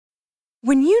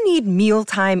When you need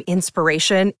mealtime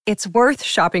inspiration, it's worth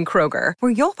shopping Kroger,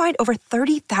 where you'll find over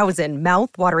 30,000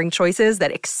 mouth-watering choices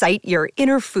that excite your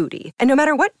inner foodie. And no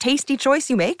matter what tasty choice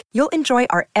you make, you'll enjoy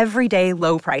our everyday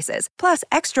low prices, plus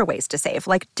extra ways to save,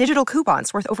 like digital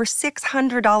coupons worth over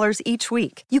 $600 each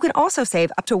week. You can also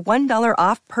save up to $1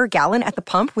 off per gallon at the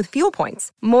pump with fuel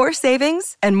points. More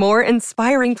savings and more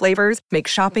inspiring flavors make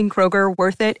shopping Kroger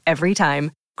worth it every time.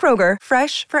 Kroger,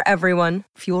 fresh for everyone.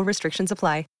 Fuel restrictions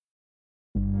apply.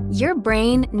 Your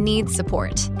brain needs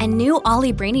support, and new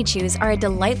Ollie Brainy Chews are a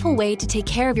delightful way to take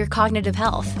care of your cognitive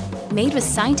health. Made with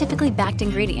scientifically backed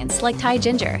ingredients like Thai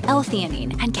ginger,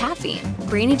 L-theanine, and caffeine,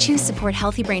 Brainy Chews support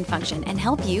healthy brain function and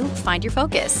help you find your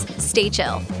focus, stay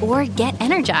chill, or get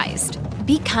energized.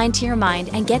 Be kind to your mind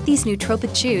and get these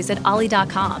nootropic chews at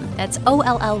ollie.com. That's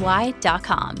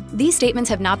OLLY.com. These statements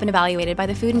have not been evaluated by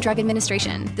the Food and Drug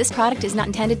Administration. This product is not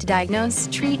intended to diagnose,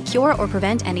 treat, cure, or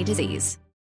prevent any disease.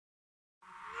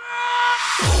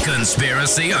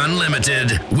 Conspiracy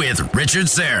Unlimited with Richard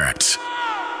Syrett.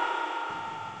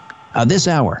 This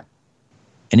hour,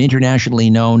 an internationally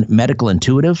known medical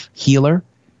intuitive, healer,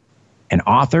 and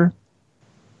author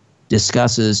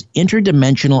discusses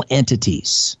interdimensional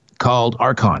entities called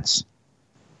archons,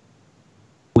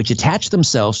 which attach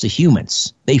themselves to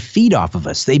humans. They feed off of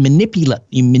us. They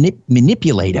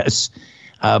manipulate us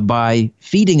by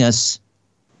feeding us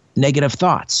negative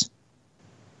thoughts.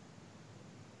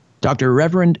 Dr.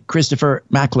 Reverend Christopher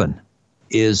Macklin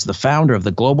is the founder of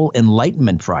the Global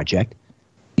Enlightenment Project.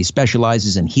 He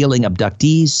specializes in healing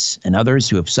abductees and others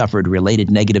who have suffered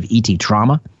related negative ET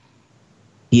trauma.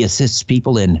 He assists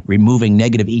people in removing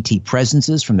negative ET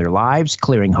presences from their lives,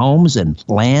 clearing homes and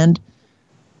land,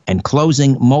 and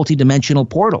closing multidimensional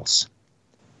portals.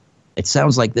 It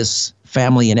sounds like this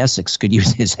family in Essex could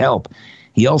use his help.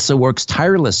 He also works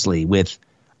tirelessly with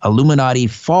Illuminati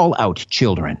fallout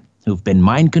children who've been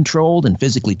mind-controlled and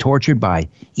physically tortured by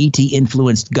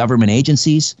ET-influenced government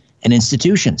agencies and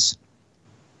institutions.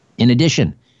 In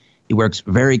addition, he works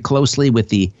very closely with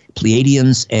the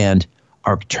Pleiadians and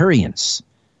Arcturians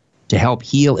to help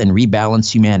heal and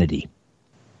rebalance humanity.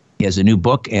 He has a new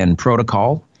book and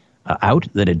protocol out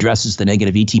that addresses the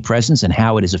negative ET presence and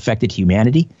how it has affected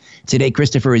humanity. Today,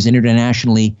 Christopher is an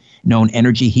internationally known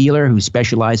energy healer who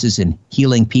specializes in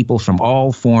healing people from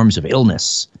all forms of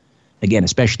illness. Again,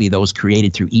 especially those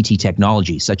created through ET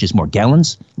technology, such as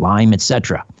Morgellons, Lyme,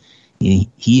 etc. He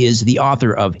is the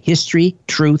author of History,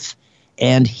 Truth,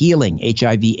 and Healing,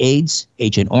 HIV/AIDS,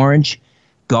 Agent Orange,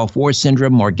 Gulf War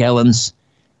Syndrome, Morgellons,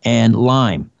 and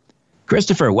Lyme.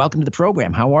 Christopher, welcome to the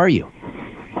program. How are you?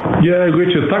 Yeah,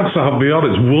 Richard, thanks for having me on.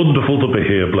 It's wonderful to be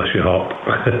here, bless your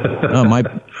heart.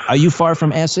 Are you far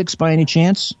from Essex by any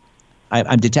chance?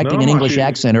 I'm detecting an English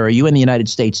accent, or are you in the United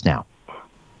States now?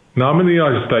 No, I'm in the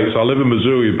United States. I live in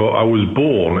Missouri, but I was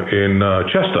born in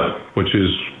Chester, which is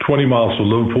 20 miles from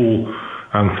Liverpool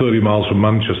and 30 miles from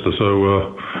Manchester.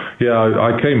 So,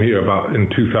 I came here in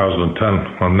 2010.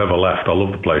 I never left. I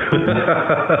love the place.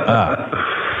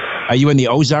 Are you in the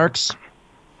Ozarks?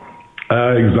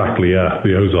 Exactly, yeah,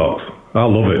 the Ozarks. I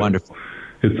love it. Wonderful.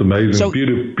 It's amazing. So,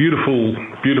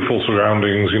 beautiful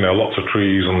surroundings, lots of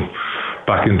trees and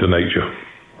back into nature.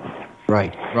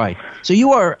 Right. So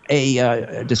you are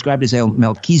described as a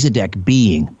Melchizedek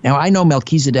being. Now, I know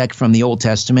Melchizedek from the Old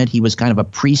Testament. He was kind of a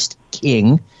priest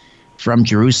king from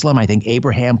Jerusalem. I think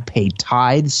Abraham paid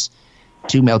tithes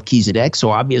to Melchizedek. So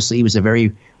obviously he was a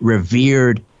very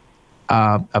revered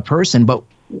a person. But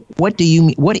what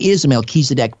is a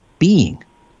Melchizedek being?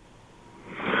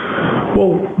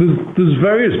 Well, there's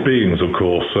various beings, of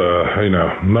course,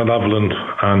 malevolent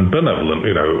and benevolent,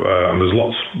 and there's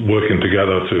lots working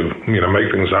together to, make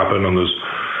things happen, and there's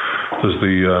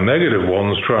the negative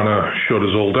ones trying to shut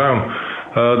us all down.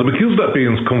 The Melchizedek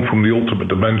beings come from the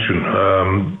ultimate dimension.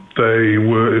 They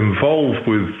were involved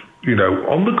with,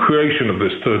 on the creation of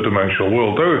this third dimensional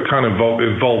world, they were kind of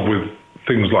involved with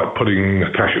things like putting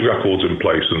Akashic records in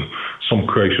place and some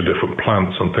creation of different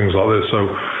plants and things like this. So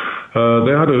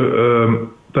they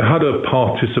had a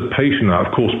participation. Now,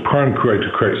 of course, Prime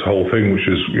Creator creates the whole thing, which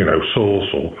is, source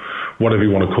or whatever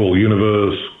you want to call the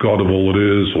universe, God of all it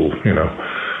is, or,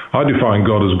 I define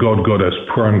God as God, Goddess,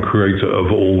 Prime Creator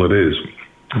of all that is.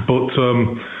 But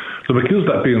the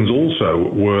Melchizedek beings also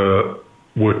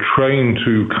were trained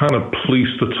to kind of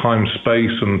police the time,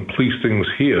 space, and police things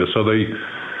here. So they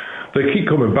keep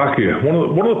coming back here. One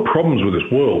of the problems with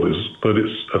this world is that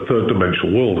it's a third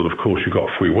dimensional world, and of course you've got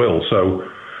free will. So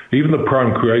even the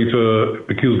Prime Creator,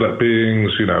 Melchizedek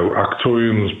beings,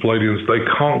 Arcturians, Pleiadians, they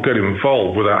can't get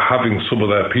involved without having some of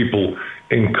their people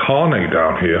incarnate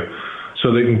down here.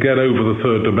 so they can get over the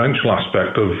third dimensional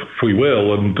aspect of free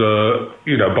will and,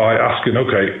 by asking,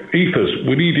 okay, ethers,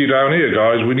 we need you down here,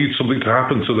 guys. We need something to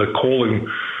happen. So they're calling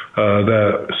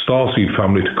their starseed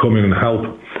family to come in and help.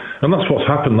 And that's what's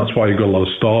happened. That's why you've got a lot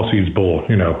of starseeds born.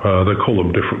 They call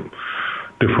them different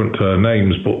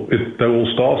names, but they're all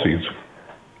starseeds.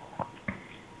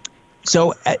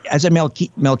 So as a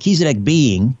Melchizedek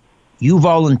being, you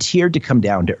volunteered to come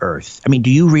down to Earth. I mean,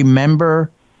 do you remember...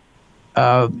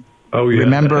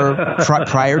 Remember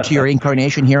prior to your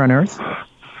incarnation here on Earth?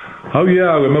 Oh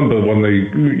yeah, I remember when they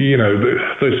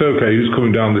say, okay, he's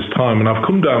coming down this time, and I've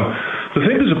come down. The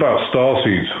thing is about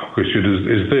starseeds, Richard, is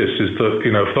that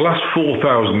for the last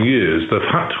 4,000 years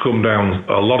they've had to come down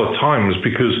a lot of times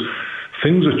because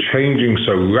things are changing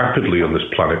so rapidly on this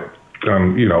planet,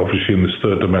 obviously in this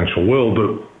third dimensional world,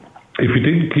 that if you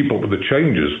didn't keep up with the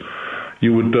changes,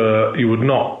 you would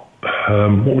not.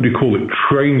 What would you call it?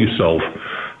 Train yourself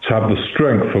to have the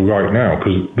strength for right now,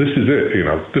 because this is it.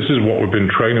 This is what we've been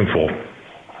training for.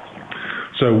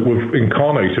 So we've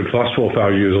incarnated for the last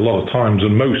 4,000 years a lot of times,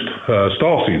 and most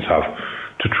starseeds have,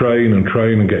 to train and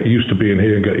get used to being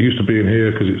here and get used to being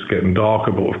here because it's getting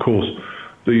darker. But of course,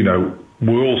 we've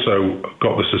also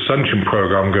got this ascension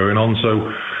program going on, so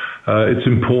it's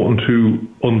important to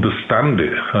understand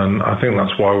it, and I think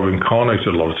that's why we've incarnated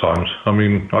a lot of times. I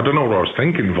mean, I don't know what I was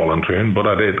thinking volunteering, but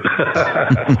I did.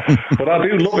 But I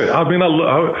do love it. I mean,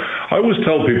 I always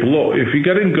tell people, look, if you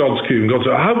get in God's queue and God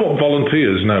says, I want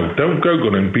volunteers, no, don't go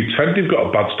gunning. Pretend you've got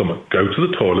a bad stomach, go to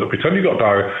the toilet, pretend you've got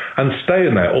diarrhea, and stay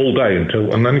in there all day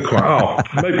and then you come out,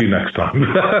 maybe next time.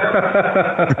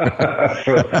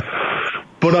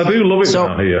 But I do love it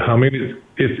down here. I mean,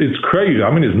 it's crazy. I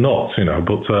mean, it's nuts,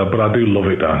 but I do love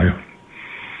it down here.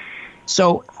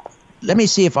 So let me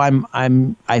see if I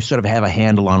sort of have a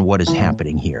handle on what is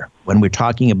happening here when we're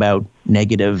talking about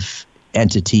negative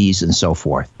entities and so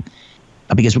forth,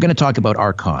 because we're going to talk about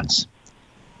archons.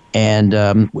 And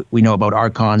we know about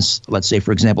archons, let's say,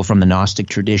 for example, from the Gnostic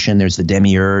tradition, there's the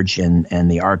demiurge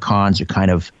and the archons are kind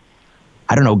of,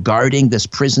 guarding this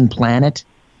prison planet.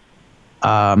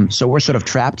 So we're sort of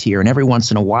trapped here, and every once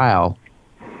in a while,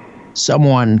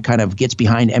 someone kind of gets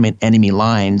behind enemy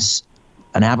lines.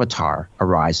 An avatar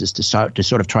arises to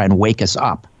sort of try and wake us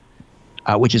up,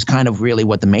 which is kind of really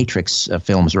what the Matrix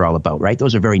films are all about, right?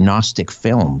 Those are very Gnostic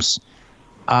films.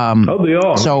 They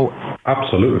are. So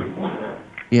absolutely.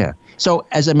 Yeah. So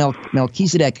as a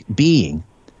Melchizedek being,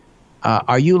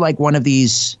 are you like one of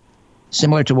these,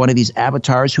 similar to one of these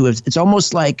avatars who have? It's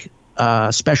almost like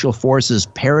special forces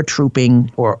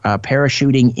paratrooping or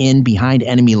parachuting in behind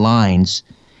enemy lines,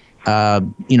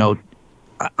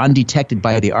 undetected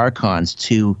by the archons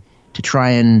to try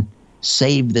and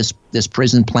save this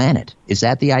prison planet. Is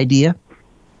that the idea?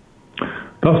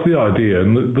 That's the idea,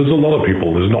 and there's a lot of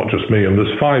people. There's not just me, and there's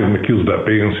 5 Melchizedek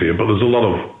beings here, but there's a lot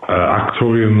of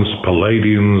Arcturians,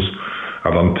 Palladians,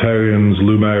 Atlanteans,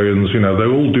 Lumerians.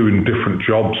 They're all doing different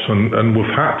jobs, and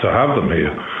we've had to have them here.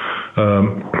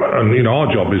 And our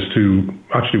job is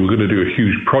we're going to do a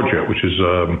huge project which is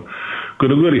going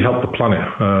to really help the planet.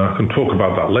 I can talk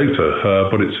about that later,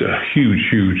 but it's a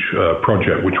huge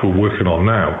project which we're working on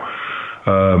now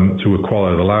to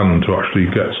acquire the land to actually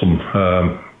get some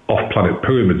off-planet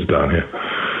pyramids down here.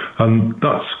 And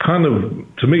that's kind of,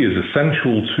 to me, is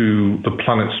essential to the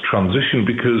planet's transition,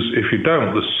 because if you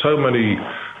don't, there's so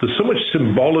much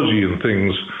symbology and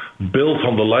things built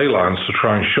on the ley lines to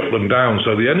try and shut them down.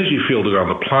 So the energy field around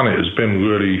the planet has been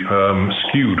really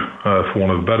skewed, for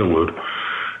want of a better word.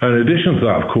 And in addition to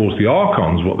that, of course, the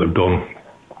archons, what they've done,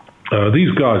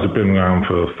 these guys have been around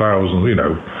for thousands,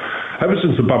 ever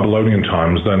since the Babylonian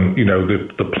times. Then,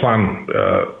 the plan,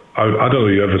 I don't know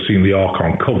if you've ever seen the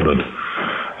Archon Covenant.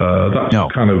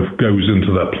 Kind of goes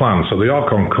into their plan. So the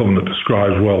Archon Covenant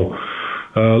describes,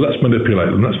 let's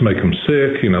manipulate them, let's make them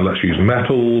sick, let's use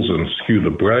metals and skew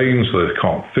the brain so they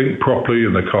can't think properly,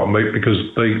 and they can't because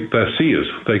they're seers,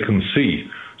 they can see.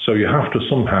 So you have to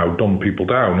somehow dumb people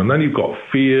down. And then you've got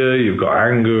fear, you've got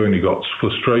anger, and you've got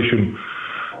frustration,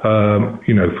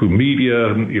 through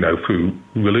media, through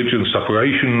religion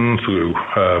separation, through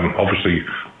obviously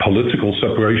political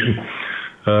separation.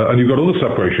 And you've got other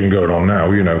separation going on now,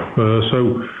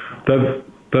 so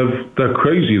they're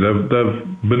crazy.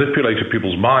 They've manipulated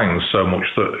people's minds so much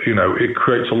that, it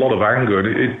creates a lot of anger. And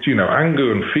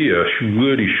anger and fear should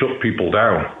really shut people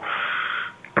down.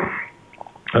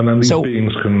 And then these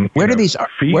beings can. Where do these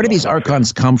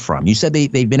archons come from? You said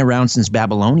they've been around since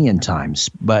Babylonian times,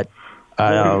 but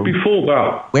before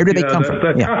that, where do they come from?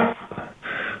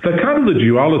 they're kind of the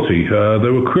duality. They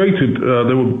were created,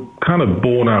 they were kind of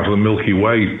born out of the Milky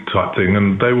Way type thing,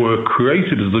 and they were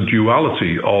created as the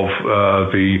duality of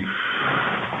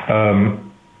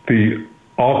the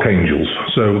archangels.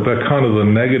 So they're kind of the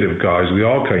negative guys, the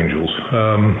archangels.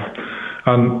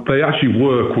 And they actually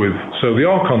work with, so the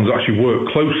archons actually work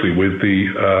closely with the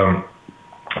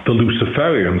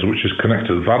Luciferians, which is connected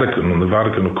to the Vatican. And the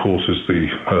Vatican, of course, is the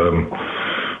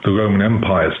Roman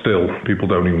Empire still. People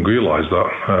don't even realize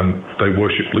that. And they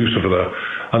worship Lucifer there.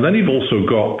 And then you've also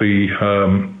got the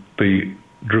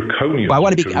Draconians. Well, I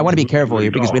want to be careful here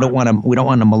because we don't want to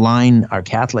malign our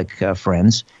Catholic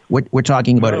friends. We're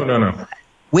talking about no.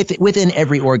 Within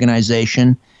every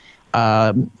organization,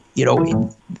 there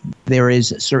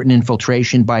is certain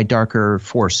infiltration by darker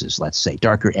forces, let's say,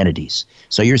 darker entities.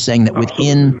 So you're saying that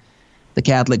within the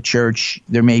Catholic Church,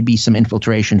 there may be some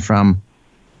infiltration from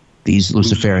these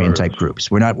Luciferian type groups.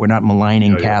 We're not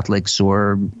maligning Catholics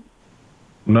or...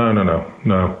 No.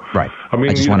 Right. I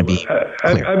mean, I just want to be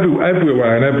clear.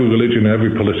 Everywhere, in every religion, every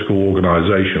political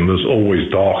organization, there's always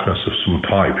darkness of some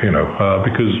type,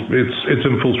 because it's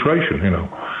infiltration, and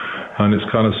it's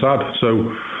kind of sad. So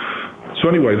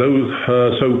anyway,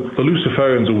 so the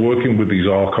Luciferians are working with these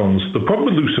archons. The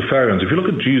problem with Luciferians, if you look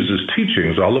at Jesus'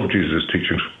 teachings, I love Jesus'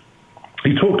 teachings,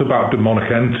 he talked about demonic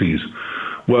entities.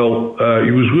 Well, he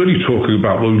was really talking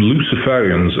about the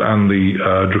Luciferians and the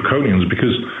Draconians,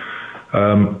 because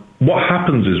what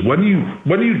happens is when you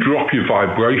drop your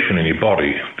vibration in your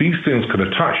body, these things can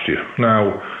attach to you.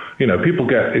 Now, people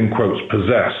get, in quotes,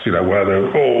 possessed, where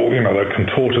they're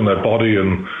contorting their body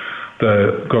and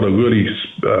they've got a really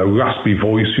raspy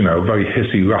voice, very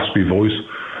hissy, raspy voice.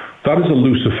 That is a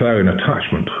Luciferian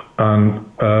attachment. And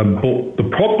but the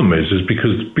problem is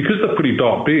because they're pretty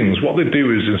dark beings, what they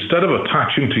do is instead of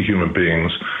attaching to human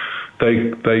beings,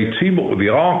 they team up with the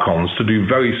archons to do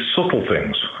very subtle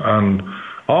things. And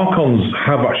archons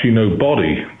have actually no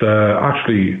body. They're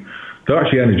actually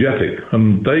energetic,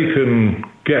 and they can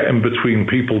get in between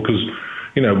people because,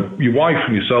 your wife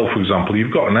and yourself, for example,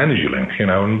 you've got an energy link,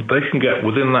 and they can get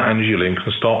within that energy link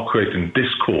and start creating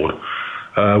discord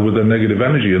with their negative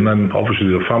energy, and then obviously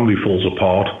the family falls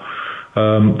apart.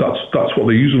 That's what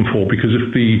they use them for, because if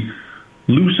the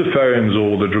Luciferians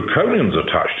or the Draconians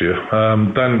attach to you,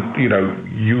 then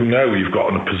you've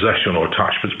got a possession or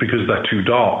attachments because they're too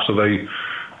dark. So they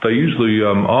use the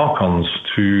archons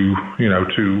to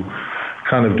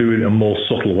kind of do it in a more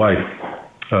subtle way.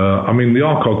 The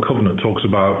Archon Covenant talks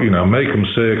about, make them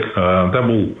sick, then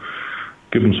we'll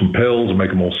give them some pills and make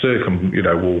them all sick, and,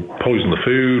 we'll poison the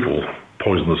food or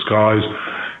poison the skies.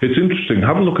 It's interesting.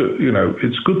 Have a look at,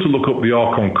 it's good to look up the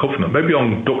Archon Covenant, maybe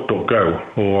on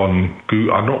DuckDuckGo or on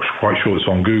Google. I'm not quite sure it's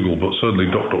on Google, but certainly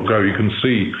DuckDuckGo, you can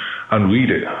see and read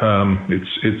it.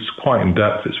 It's quite in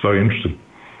depth. It's very interesting.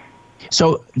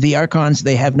 So the Archons,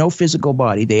 they have no physical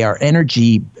body. They are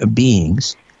energy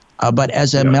beings. But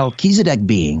as a Melchizedek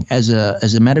being, as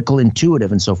a medical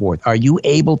intuitive and so forth, are you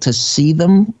able to see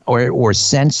them or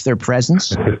sense their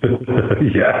presence?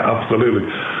 Yeah, absolutely.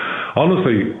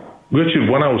 Honestly, Richard,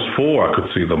 when I was 4, I could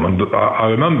see them. And I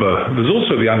remember there's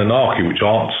also the Anunnaki, which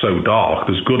aren't so dark.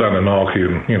 There's good Anunnaki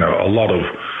and, a lot of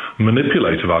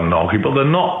manipulative Anunnaki, but they're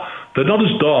not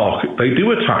as dark. They do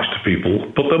attach to people,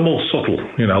 but they're more subtle,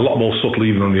 a lot more subtle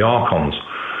even than the Archons.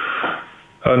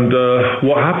 And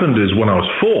what happened is when I was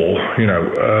 4,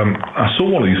 I saw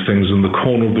one of these things in the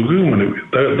corner of the room, and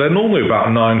they're normally about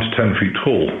 9 to 10 feet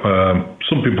tall.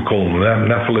 Some people call them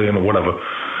Nephilim or whatever.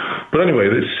 But anyway,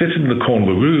 they sit in the corner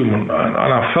of the room, and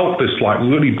I felt this like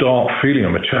really dark feeling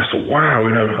in my chest. Wow,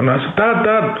 and I said, Dad,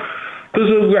 there's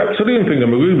a reptilian thing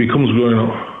in my room. He comes going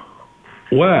up.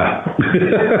 Where?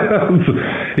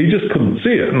 He just couldn't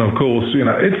see it. And of course,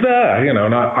 it's there,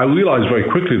 and I realized very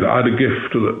quickly that I had a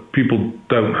gift that people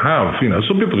don't have.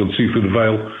 Some people can see through the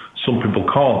veil, some people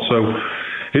can't. So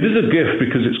it is a gift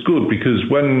because it's good, because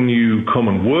when you come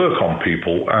and work on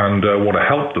people and want to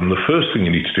help them, the first thing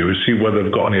you need to do is see whether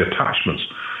they've got any attachments.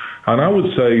 And I would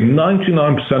say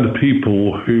 99% of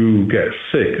people who get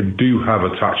sick do have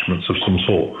attachments of some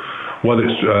sort, whether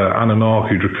it's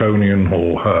Anunnaki, Draconian,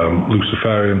 or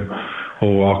Luciferian,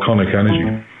 or Archonic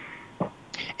energy.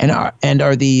 And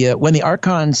are the when the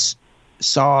Archons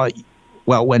saw,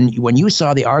 when you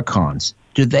saw the Archons,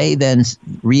 do they then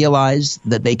realize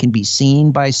that they can be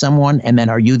seen by someone, and then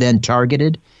are you then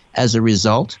targeted as a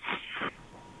result?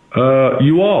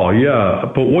 You are, yeah.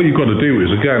 But what you've got to do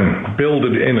is, again, build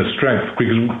an inner strength,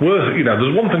 because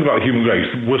there's one thing about human race: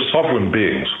 we're sovereign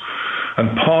beings.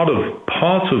 And part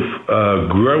of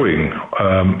growing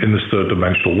in this third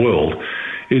dimensional world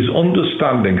is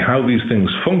understanding how these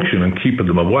things function and keeping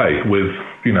them away with,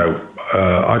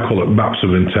 I call it maps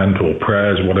of intent or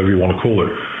prayers, whatever you want to call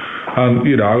it. And,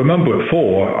 I remember at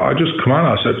 4, I just come out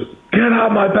and I said, get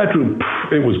out of my bedroom.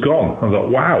 It was gone. I thought,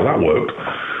 wow, that worked.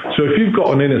 So if you've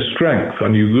got an inner strength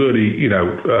and you really,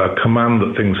 command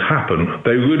that things happen,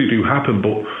 they really do happen.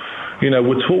 But,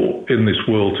 we're taught in this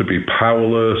world to be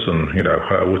powerless and,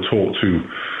 we're taught to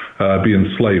be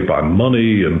enslaved by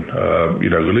money and,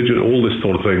 religion, all this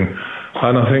sort of thing.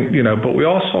 And I think, but we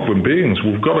are sovereign beings.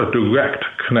 We've got a direct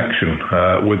connection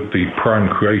with the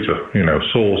prime creator,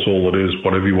 source, all it is,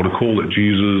 whatever you want to call it,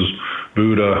 Jesus,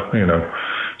 Buddha,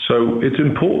 So it's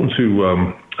important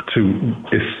to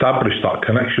establish that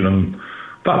connection. And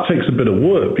that takes a bit of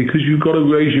work because you've got to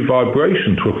raise your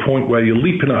vibration to a point where you're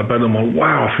leaping out of bed and going,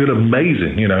 wow, I feel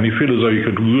amazing, and you feel as though you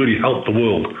could really help the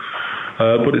world.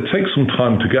 But it takes some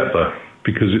time to get there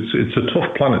because it's a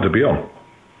tough planet to be on.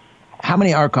 How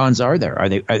many archons are there? Are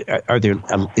there?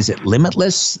 Is it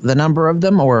limitless, the number of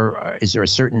them, or is there a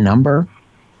certain number?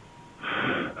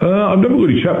 I've never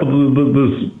really checked, but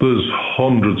there's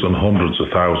hundreds and hundreds of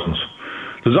thousands.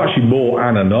 There's actually more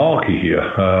Anunnaki here,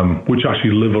 which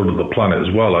actually live under the planet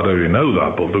as well. I don't even know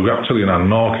that, but the reptilian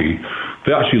Anunnaki,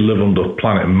 they actually live under the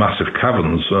planet in massive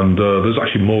caverns, and there's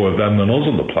actually more of them than us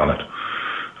on the planet.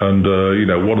 And,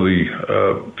 one of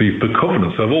the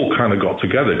covenants, they've all kind of got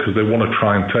together because they want to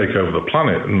try and take over the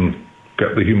planet and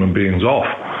get the human beings off.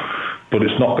 But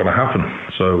it's not going to happen.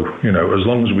 So, as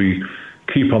long as we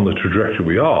keep on the trajectory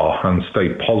we are and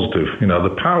stay positive,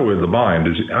 the power of the mind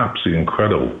is absolutely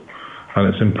incredible. And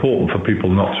it's important for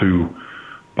people not to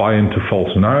buy into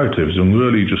false narratives and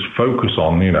really just focus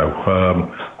on,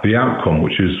 the outcome,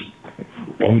 which is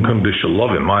unconditional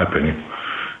love, in my opinion.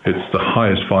 It's the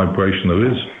highest vibration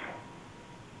there is.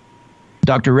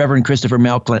 Dr. Reverend Christopher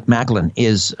Macklin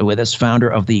is with us, founder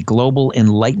of the Global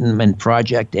Enlightenment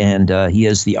Project, and he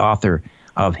is the author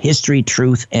of History,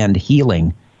 Truth, and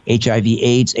Healing,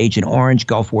 HIV/AIDS, Agent Orange,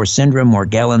 Gulf War Syndrome,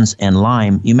 Morgellons, and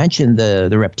Lyme. You mentioned the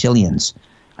reptilians.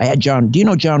 I had do you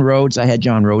know John Rhodes? I had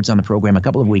John Rhodes on the program a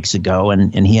couple of weeks ago,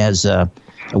 and he has a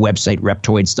website,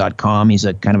 reptoids.com. He's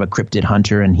a kind of a cryptid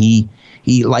hunter, and he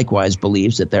likewise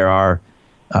believes that there are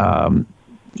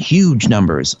huge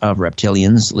numbers of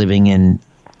reptilians living in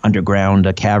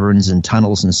underground caverns and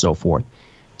tunnels and so forth.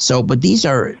 So, but the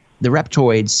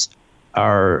reptoids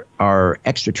are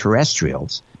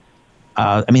extraterrestrials.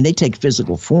 They take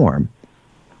physical form.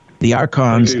 The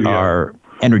archons are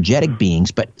energetic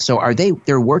beings, but so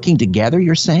they're working together,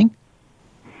 you're saying?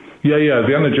 Yeah,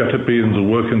 the energetic beings are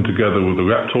working together with the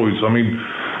reptoids.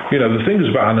 The thing is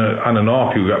about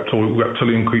Anunnaki,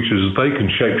 reptilian creatures, they can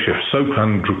shapeshift, so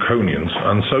can Draconians,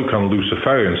 and so can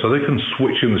Luciferians. So they can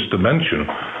switch in this dimension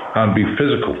and be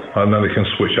physical, and then they can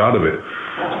switch out of it.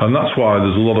 And that's why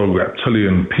there's a lot of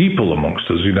reptilian people amongst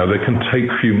us. They can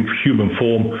take human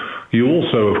form. You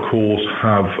also, of course,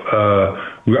 have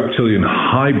reptilian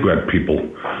hybrid people,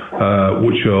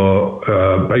 which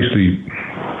are basically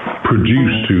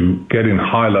produced to get in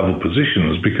high-level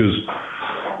positions because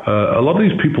a lot of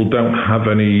these people don't have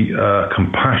any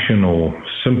compassion or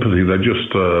sympathy. They're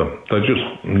just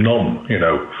numb.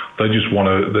 They just want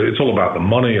to. It's all about the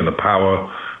money and the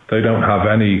power. They don't have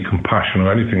any compassion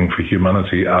or anything for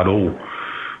humanity at all.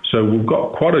 So we've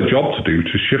got quite a job to do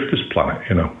to shift this planet.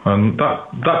 And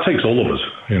that takes all of us.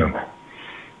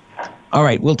 All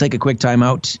right, we'll take a quick time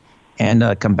out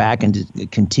and come back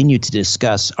and continue to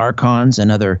discuss archons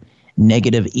and other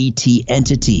negative ET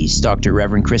entities. Dr.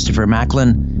 Reverend Christopher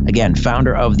Macklin, again,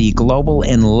 founder of the Global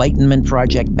Enlightenment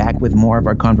Project, back with more of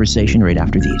our conversation right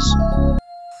after these.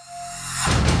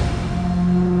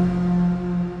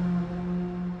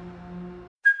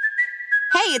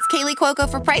 Hey, it's Kaylee Cuoco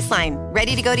for Priceline.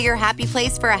 Ready to go to your happy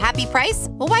place for a happy price?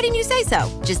 Well, why didn't you say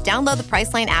so? Just download the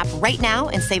Priceline app right now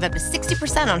and save up to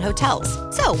 60% on hotels.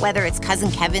 So whether it's Cousin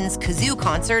Kevin's Kazoo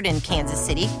Concert in Kansas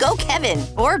City, go Kevin,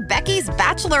 or Becky's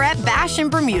Bachelorette Bash in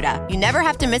Bermuda, you never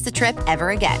have to miss a trip ever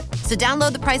again. So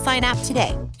download the Priceline app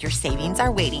today. Your savings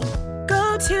are waiting.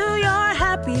 Go to your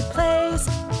happy place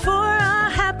for a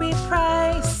happy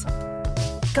price.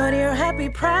 Go to your happy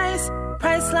price,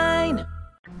 Priceline.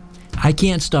 I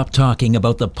can't stop talking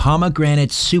about the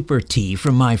pomegranate super tea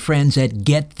from my friends at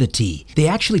Get the Tea. They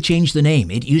actually changed the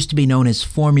name. It used to be known as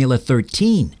Formula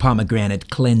 13 pomegranate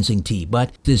cleansing tea,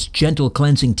 but this gentle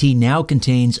cleansing tea now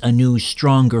contains a new,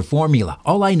 stronger formula.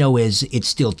 All I know is it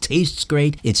still tastes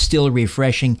great, it's still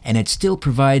refreshing, and it still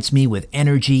provides me with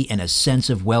energy and a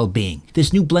sense of well-being.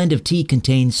 This new blend of tea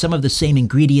contains some of the same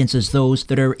ingredients as those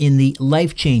that are in the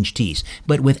Life Change teas,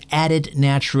 but with added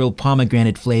natural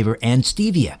pomegranate flavor and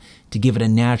stevia. to give it a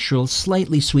natural,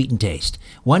 slightly sweetened taste.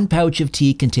 1 pouch of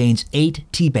tea contains 8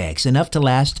 tea bags, enough to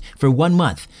last for 1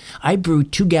 month. I brew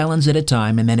 2 gallons at a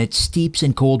time, and then it steeps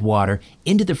in cold water.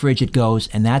 Into the fridge it goes,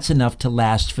 and that's enough to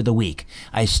last for the week.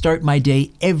 I start my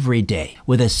day every day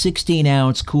with a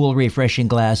 16-ounce cool, refreshing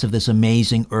glass of this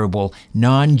amazing herbal,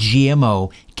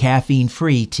 non-GMO,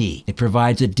 caffeine-free tea. It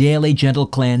provides a daily gentle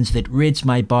cleanse that rids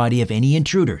my body of any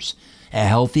intruders. A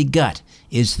healthy gut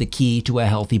is the key to a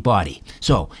healthy body.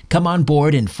 So come on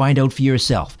board and find out for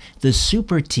yourself. The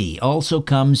Super Tea also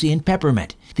comes in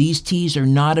peppermint. These teas are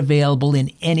not available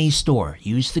in any store.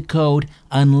 Use the code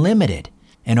UNLIMITED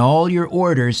and all your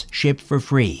orders ship for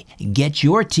free. Get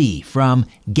your tea from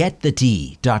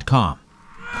getthetea.com.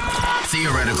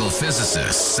 Theoretical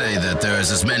physicists say that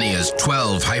there's as many as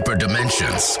 12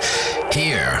 hyperdimensions.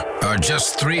 Here are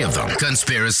just 3 of them.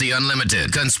 Conspiracy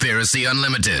Unlimited, Conspiracy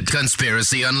Unlimited,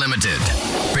 Conspiracy Unlimited.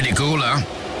 Pretty cool, huh?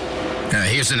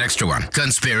 Here's an extra one.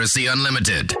 Conspiracy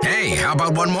Unlimited. Hey, how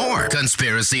about one more?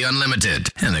 Conspiracy Unlimited.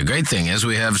 And the great thing is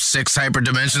we have 6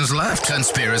 hyperdimensions left.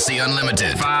 Conspiracy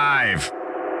Unlimited. 5.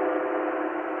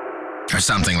 Or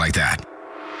something like that.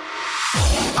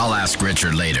 I'll ask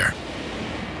Richard later.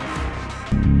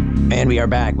 And we are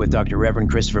back with Dr.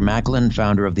 Reverend Christopher Macklin,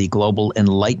 founder of the Global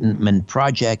Enlightenment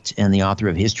Project and the author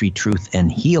of History, Truth,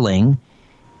 and Healing.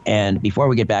 And before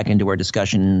we get back into our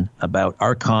discussion about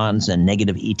archons and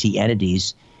negative ET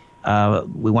entities,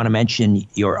 we want to mention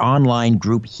your online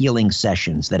group healing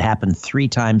sessions that happen 3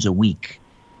 times a week.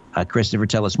 Christopher,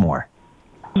 tell us more.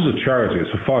 This is a charity.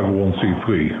 It's a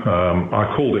 501c3.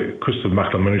 I called it Christopher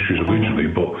Macklin Ministries originally,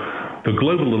 but the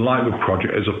Global Enlightenment Project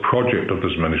is a project of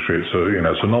this ministry. It's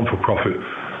a non-for-profit.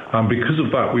 And because of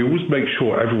that, we always make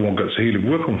sure everyone gets healing. We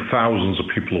work on thousands of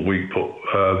people a week, but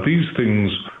these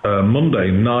things, Monday,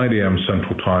 9 a.m.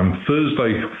 Central Time,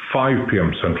 Thursday, 5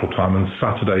 p.m. Central Time, and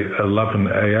Saturday, 11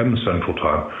 a.m. Central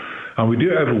Time. And we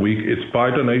do it every week. It's by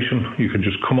donation. You can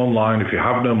just come online. If you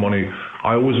have no money,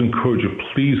 I always encourage you,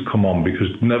 please come on,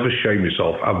 because never shame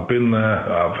yourself. I've been there.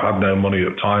 I've had no money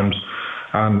at times,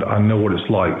 and I know what it's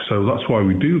like. So that's why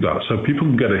we do that, so people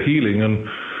can get a healing and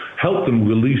help them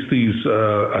release these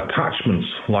attachments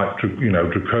like,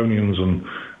 draconians and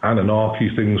Anunnaki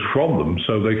things from them,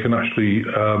 so they can actually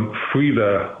free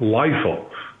their life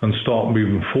up and start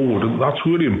moving forward. And that's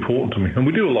really important to me. And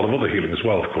we do a lot of other healing as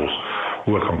well, of course.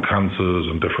 We work on cancers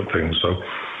and different things. So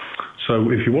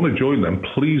if you want to join them,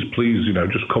 please,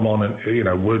 just come on and,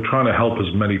 we're trying to help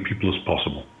as many people as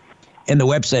possible. And the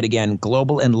website again,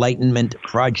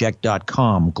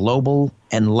 globalenlightenmentproject.com,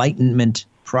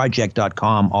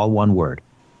 globalenlightenmentproject.com, all one word.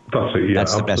 That's it, yeah,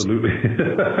 that's the absolutely.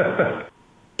 Best.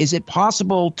 Is it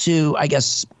possible to,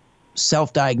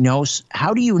 self-diagnose?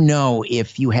 How do you know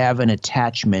if you have an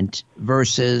attachment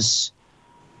versus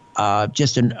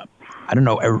just a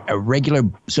regular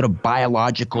sort of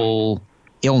biological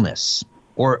illness?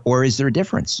 Or is there a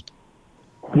difference?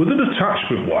 With an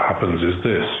attachment, what happens is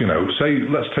this,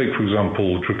 let's take, for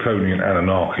example, Draconian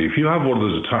Anunnaki. If you have one of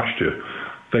those attached to you,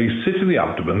 they sit in the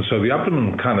abdomen, so the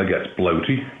abdomen kind of gets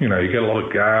bloaty. You get a lot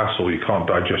of gas, or you can't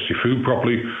digest your food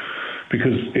properly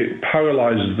because it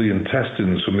paralyzes the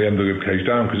intestines from the end of the rib cage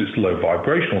down because it's low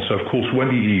vibrational. So, of course,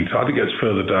 when you eat, as it gets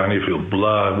further down, you feel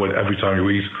blah. Every time you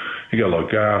eat, you get a lot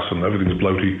of gas and everything's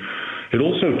bloaty. It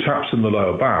also taps in the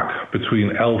lower back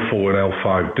between L4 and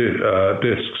L5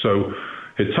 disc. So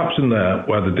it taps in there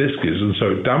where the disc is, and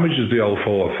so it damages the L4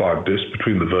 or 5 disc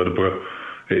between the vertebrae.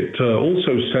 It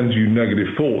also sends you negative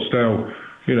thoughts. Now,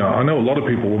 I know a lot of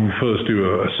people, when we first do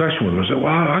a session with them, say, well,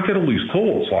 I get all these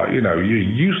thoughts, like, you're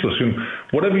useless. And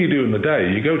whatever you do in the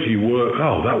day, you go to your work,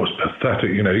 oh, that was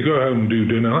pathetic. You go home and do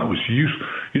dinner, that was useless.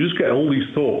 You just get all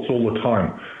these thoughts all the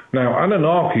time. Now,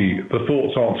 Anunnaki, the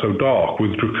thoughts aren't so dark.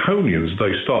 With Draconians,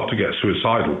 they start to get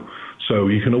suicidal. So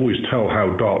you can always tell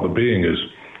how dark the being is.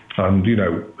 And,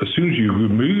 as soon as you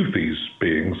remove these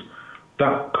beings,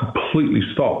 that completely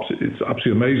stops. It's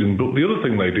absolutely amazing. But the other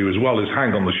thing they do as well is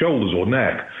hang on the shoulders or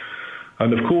neck. And,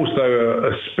 of course, they're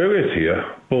a spirit here,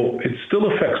 but it still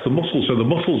affects the muscles. So the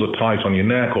muscles are tight on your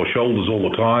neck or shoulders all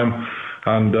the time.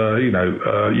 And,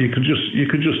 you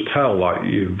can just tell, like,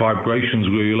 your vibrations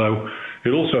really low.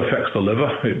 It also affects the liver.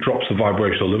 It drops the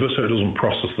vibration of the liver, so it doesn't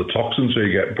process the toxins, so you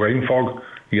get brain fog,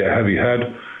 you get a heavy head.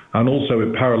 And also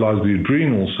it paralyzes the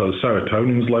adrenals, so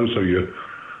serotonin's low, so your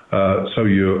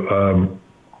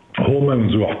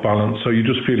hormones are off balance, so you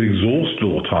just feel exhausted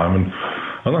all the time.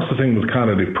 And that's the thing with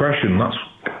kind of depression. That's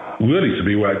really to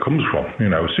be where it comes from.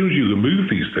 As soon as you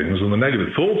remove these things and the negative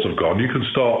thoughts have gone, you can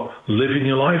start living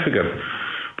your life again.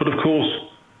 But of course,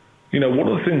 one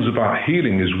of the things about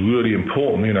healing is really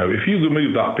important. If you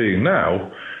remove that being now,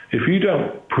 if you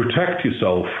don't protect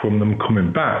yourself from them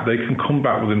coming back, they can come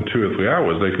back within 2 or 3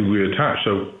 hours. They can reattach.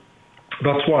 So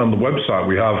that's why on the website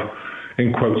we have,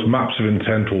 in quotes, maps of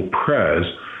intent or prayers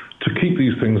to keep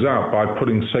these things out by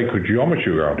putting sacred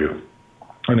geometry around you.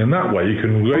 And in that way, you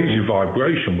can raise your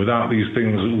vibration without these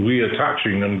things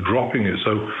reattaching and dropping it.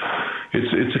 So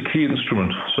it's a key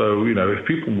instrument. So, if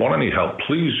people want any help,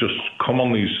 please just come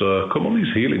on these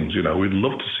healings. We'd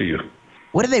love to see you.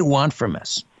 What do they want from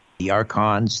us? The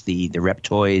Archons, the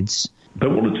Reptoids? They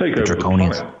want to take over the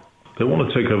planet. They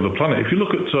want to take over the planet. If you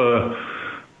look at,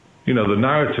 the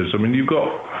narratives,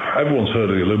 everyone's heard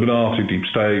of the Illuminati, Deep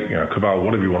State, Cabal,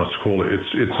 whatever you want us to call it.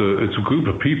 It's a group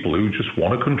of people who just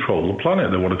want to control the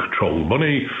planet. They want to control the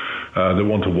money. They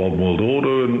want a one world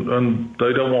order, and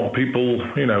they don't want people,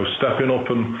 stepping up,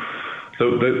 and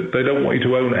they don't want you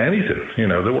to own anything.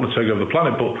 They want to take over the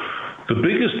planet. But the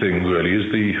biggest thing really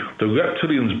is the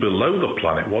reptilians below the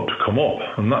planet want to come up,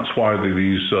 and that's why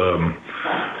these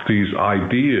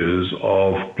ideas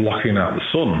of blocking out the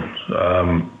sun.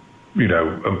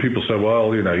 And people say,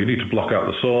 well, you need to block out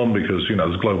the sun because,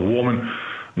 there's global warming.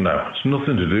 No, it's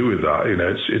nothing to do with that.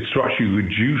 It's to actually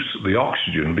reduce the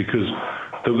oxygen because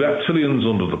the reptilians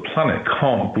under the planet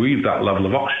can't breathe that level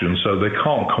of oxygen, so they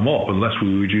can't come up unless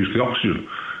we reduce the oxygen.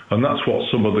 And that's what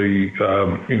some of the,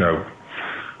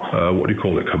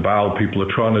 Cabal people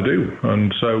are trying to do.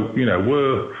 And so,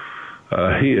 we're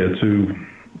here to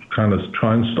kind of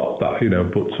try and stop that,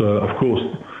 but of course,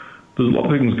 there's a lot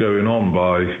of things going on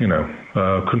by,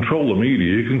 control the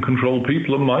media. You can control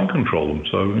people and mind control them.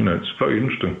 So, it's very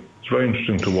interesting. It's very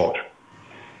interesting to watch.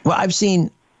 Well, I've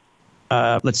seen,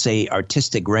 let's say,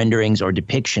 artistic renderings or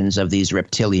depictions of these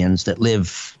reptilians that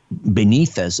live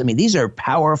beneath us. These are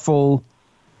powerful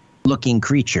looking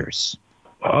creatures.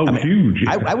 Oh, huge.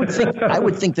 I would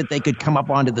think that they could come up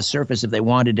onto the surface if they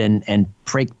wanted and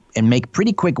make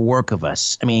pretty quick work of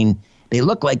us. They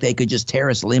look like they could just tear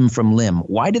us limb from limb.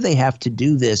 Why do they have to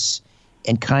do this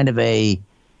in kind of in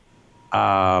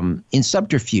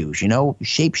subterfuge,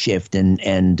 shapeshift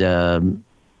and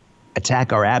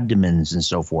attack our abdomens and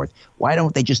so forth? Why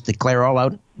don't they just declare all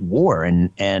out war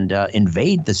and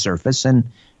invade the surface and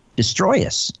destroy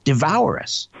us, devour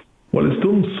us? Well, it's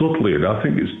done subtly, and I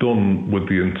think it's done with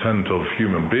the intent of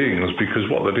human beings, because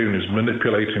what they're doing is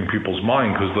manipulating people's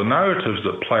mind, because the narratives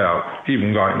that play out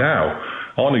even right now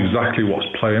aren't exactly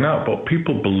what's playing out, but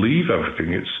people believe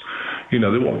everything. It's, they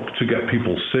want to get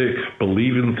people sick,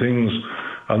 believe in things,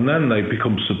 and then they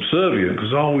become subservient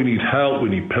because, we need help, we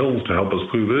need pills to help us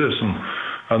through this,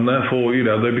 and therefore,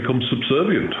 they become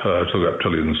subservient to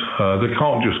reptilians. They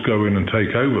can't just go in and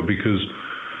take over because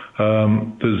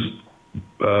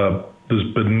there's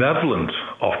benevolent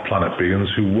off-planet beings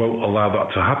who won't allow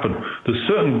that to happen. There's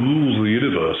certain rules of the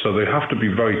universe, so they have to be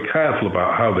very careful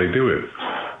about how they do it.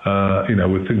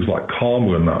 With things like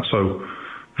karma and that. So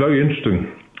very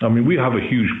interesting. We have a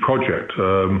huge project,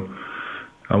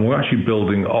 and we're actually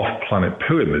building off-planet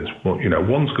pyramids. Well,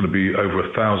 one's going to be over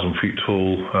 1,000 feet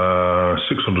tall,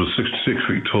 666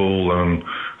 feet tall, and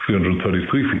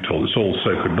 333 feet tall. It's all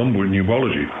sacred number in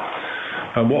numerology.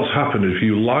 And what's happened if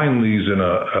you line these in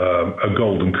a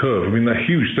golden curve, they're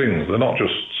huge things. They're not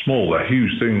just small, they're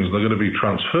huge things. They're going to be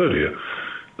transferred here.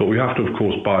 But we have to, of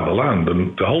course, buy the land.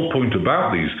 And the whole point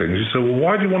about these things, you say, well,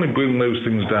 why do you want to bring those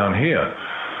things down here?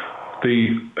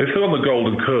 If they're on the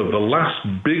golden curve, the last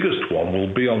biggest one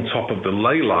will be on top of the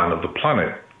ley line of the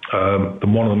planet,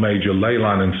 one of the major ley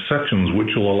line intersections,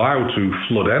 which will allow to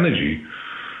flood energy.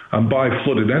 And by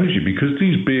flooded energy, because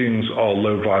these beings are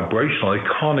low vibrational, they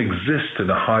can't exist in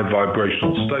a high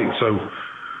vibrational state.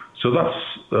 So that's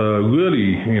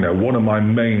really, one of my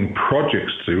main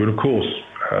projects to do. And of course,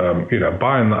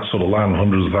 buying that sort of land,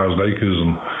 hundreds of thousand acres,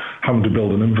 and having to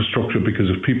build an infrastructure, because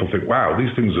if people think, wow,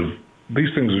 these things have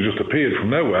just appeared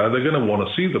from nowhere, they're going to want to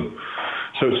see them.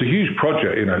 So it's a huge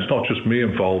project. It's not just me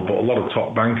involved, but a lot of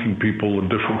top banking people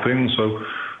and different things. So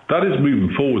that is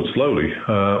moving forward slowly.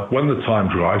 When the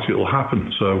time's right, it'll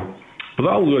happen. But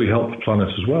that'll really help the planet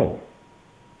as well.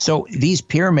 So these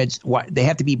pyramids, they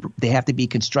have to be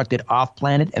constructed off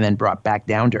planet and then brought back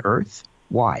down to Earth?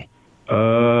 Why?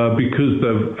 Because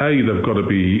they've got to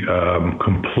be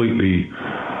completely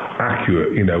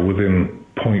accurate, within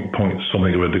point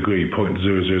something of a degree,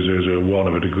 0.00001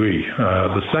 of a degree.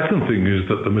 The second thing is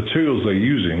that the materials they're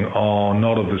using are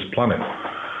not of this planet,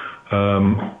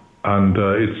 and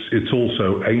it's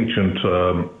also ancient.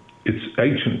 It's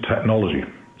ancient technology,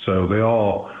 so they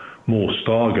are more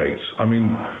stargates.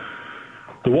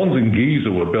 The ones in Giza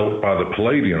were built by the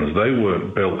Palladians. They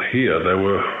weren't built here. They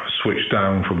were switched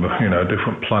down from a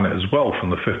different planet as well, from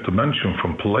the fifth dimension,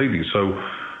 from Pallades. So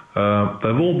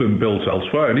they've all been built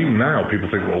elsewhere. And even now, people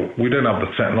think, well, we don't have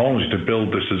the technology to build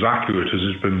this as accurate as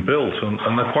it's been built. And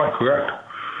they're quite correct.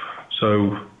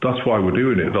 So that's why we're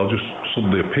doing it. They'll just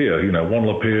suddenly appear. One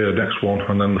will appear, next one,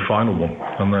 and then the final one.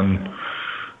 And then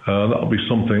that'll be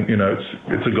something,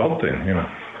 it's a God thing,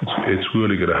 It's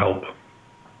really going to help.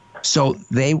 So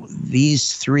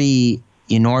these three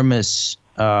enormous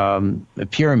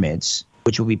pyramids,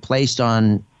 which will be placed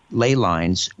on ley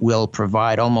lines, will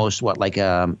provide almost like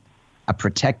a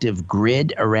protective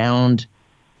grid around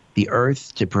the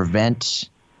Earth to prevent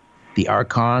the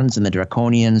Archons and the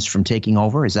Draconians from taking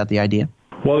over? Is that the idea?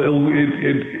 Well,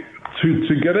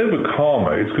 to get over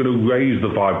karma, it's going to raise the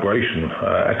vibration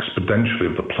exponentially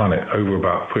of the planet over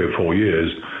about 3 or 4 years.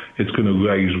 It's going to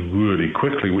raise really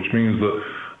quickly, which means that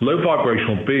low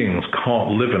vibrational beings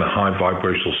can't live in a high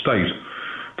vibrational state.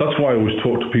 That's why I always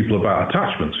talk to people about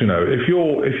attachments. If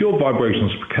your vibration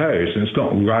is precarious and it's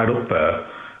not right up there,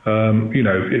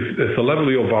 if the level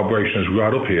of your vibration is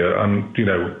right up here and,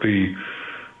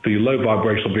 the low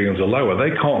vibrational beings are lower, they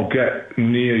can't get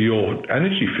near your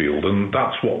energy field, and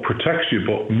that's what protects you.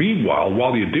 But meanwhile,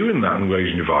 while you're doing that and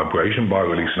raising your vibration by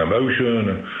releasing emotion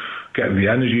and getting the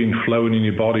energy and flowing in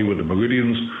your body with the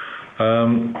meridians,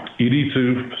 you need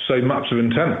to say maps of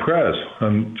intent prayers.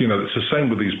 And, it's the same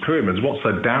with these pyramids. Once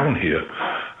they're down here,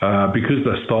 because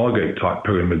they're Stargate-type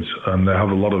pyramids, and they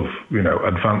have a lot of,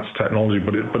 advanced technology,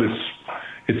 but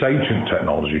it's ancient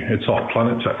technology. It's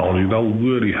off-planet technology. They'll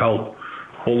really help.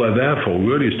 All they're there for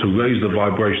really is to raise the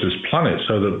vibration of this planet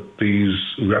so that these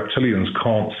reptilians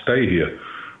can't stay here.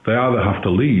 They either have to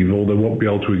leave or they won't be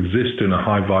able to exist in a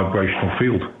high vibrational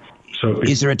field. So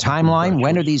is there a timeline?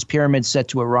 When are these pyramids set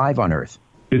to arrive on Earth?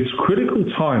 It's critical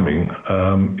timing.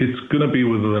 It's going to be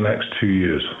within the next 2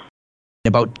 years. In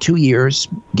about 2 years,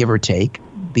 give or take,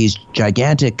 these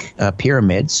gigantic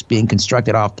pyramids being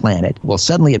constructed off-planet will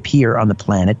suddenly appear on the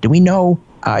planet. Do we know?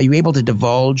 Are you able to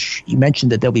divulge? You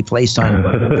mentioned that they'll be placed on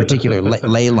particular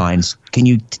ley lines. Can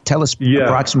you tell us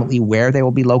approximately where they will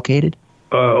be located?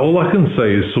 All I can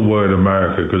say is somewhere in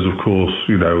America, because, of course,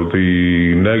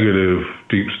 the negative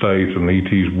deep state and the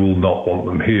ETs will not want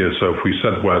them here. So if we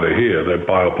said where they're here, they'd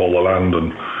buy up all the land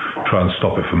and try and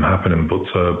stop it from happening.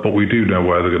 But we do know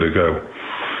where they're going to go.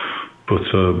 But,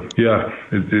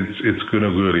 it's going to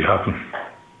really happen.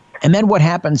 And then what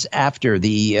happens after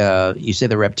you say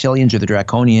the reptilians or the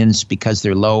draconians, because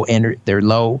they're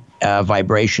low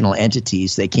vibrational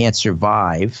entities, they can't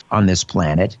survive on this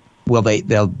planet. Will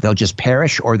they'll just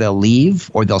perish, or they'll leave,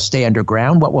 or they'll stay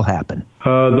underground? What will happen?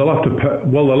 They'll have to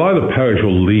they'll either perish or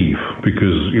leave,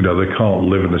 because they can't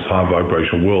live in this high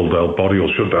vibrational world. Their body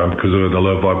will shut down because they're in a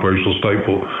low vibrational state.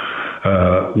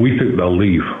 But we think they'll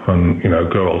leave and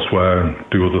go elsewhere and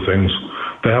do other things.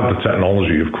 They have the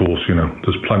technology, of course.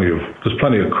 There's plenty of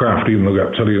craft. Even the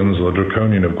reptilians and the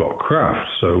draconian have got craft,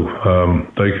 so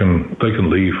they can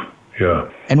leave. Yeah.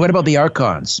 And what about the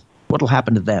Archons? What will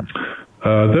happen to them?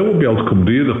 They won't be able to come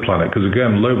near the planet because,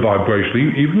 again, low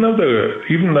vibration. Even though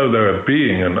they're a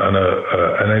being and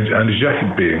an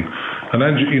energetic being,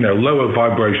 lower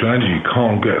vibration energy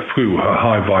can't get through a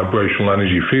high vibrational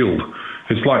energy field.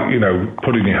 It's like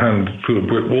putting your hand through a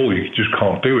brick wall. You just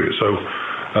can't do it. So.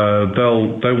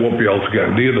 They won't be able to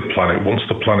get near the planet once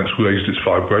the planet's raised its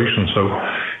vibration. So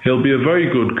it'll be a very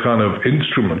good kind of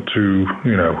instrument to,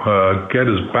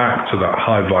 get us back to that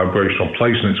high vibrational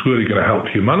place. And it's really going to help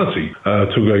humanity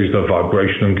to raise their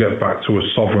vibration and get back to a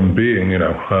sovereign being,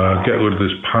 get rid of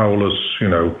this powerless,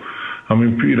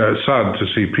 it's sad to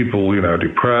see people,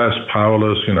 depressed,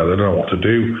 powerless, they don't know what to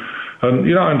do. And,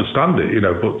 I understand it,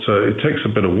 but it takes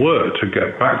a bit of work to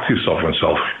get back to your sovereign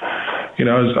self.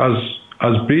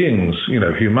 As beings,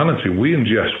 humanity, we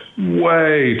ingest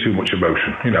way too much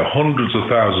emotion, hundreds of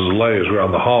thousands of layers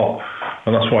around the heart.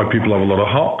 And that's why people have a lot of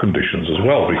heart conditions as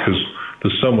well, because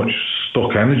there's so much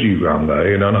stuck energy around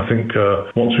there, and I think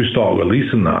once we start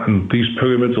releasing that, and these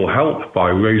pyramids will help by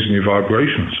raising your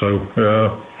vibration. So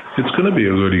it's going to be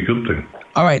a really good thing.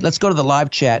 All right, let's go to the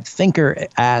live chat. Thinker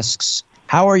asks,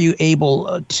 how are you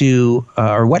able to,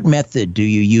 or what method do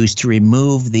you use to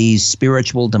remove these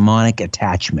spiritual demonic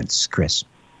attachments, Chris?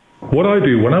 What I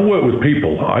do when I work with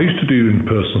people, I used to do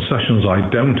in-person sessions, I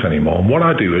don't anymore. And what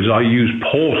I do is I use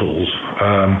portals.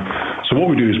 So what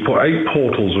we do is put 8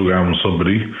 portals around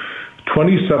somebody,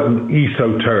 27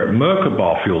 esoteric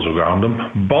Merkaba fields around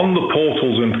them, bond the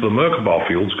portals into the Merkaba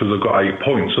fields because they've got 8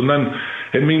 points, and then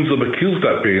it means the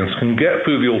Melchizedek beings can get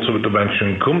through the ultimate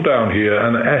dimension, come down here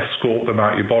and escort them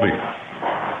out your body.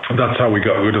 And that's how we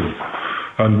got rid of them.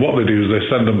 And what they do is they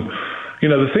send them,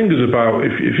 the thing is about,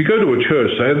 if you go to a church,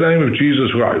 say in the name of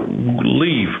Jesus, right,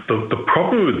 leave. The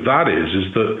problem with that is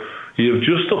that you've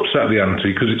just upset the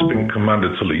entity because it's been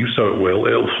commanded to leave, so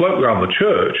it'll float around the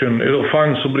church and it'll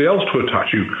find somebody else to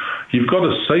attach you. You've got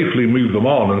to safely move them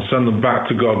on and send them back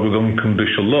to God with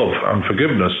unconditional love and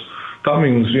forgiveness. That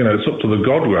means, it's up to the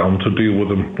God realm to deal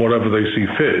with them, whatever they see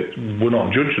fit. We're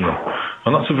not judging them.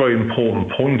 And that's a very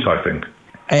important point, I think.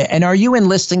 And are you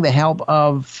enlisting the help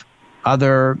of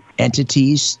other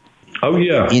entities? Oh,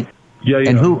 yeah.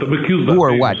 And who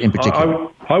or what in particular?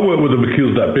 I work with the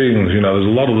Melchizedek beings. There's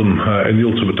a lot of them in the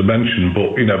ultimate dimension,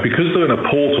 but, because they're in a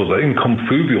portal, they can come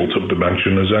through the ultimate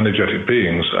dimension as energetic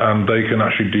beings, and they can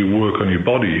actually do work on your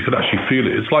body. You can actually feel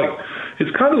it. It's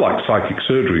kind of like psychic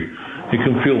surgery. You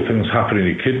can feel things happen in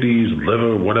your kidneys,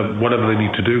 liver, whatever they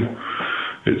need to do.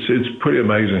 It's pretty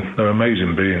amazing. They're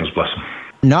amazing beings, bless them.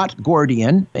 Not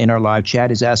Gordian in our live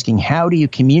chat is asking, how do you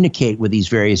communicate with these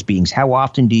various beings? How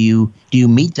often do you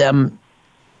meet them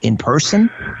in person?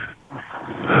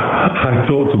 I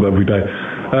talk to them every day.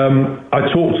 I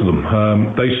talk to them.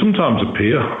 They sometimes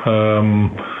appear,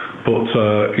 but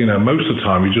most of the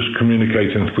time you're just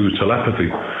communicating through telepathy.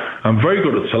 I'm very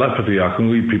good at telepathy. I can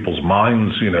read people's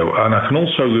minds, and I can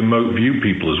also remote view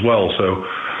people as well. So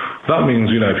that means,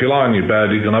 if you lie on your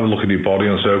bed, you can have a look at your body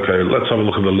and say, okay, let's have a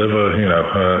look at the liver.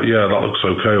 Yeah, that looks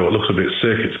okay, or it looks a bit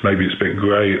sick. Maybe it's a bit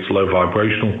grey. It's low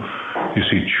vibrational. You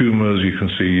see tumours. You can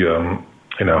see,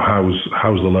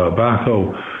 how's the lower back?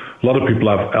 Oh, a lot of people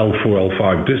have L4,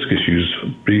 L5 disc issues.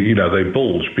 They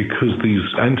bulge because these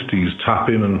entities tap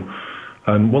in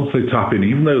and once they tap in,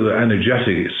 even though they're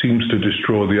energetic, it seems to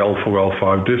destroy the L4,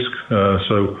 L5 disc.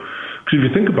 So, because if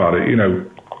you think about it,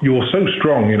 you're so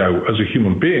strong, as a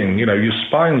human being, your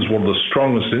spine's one of the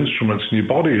strongest instruments in your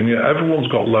body, and yet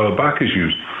everyone's got lower back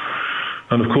issues.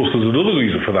 And of course, there's another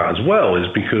reason for that as well, is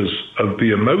because of the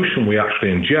emotion we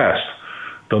actually ingest.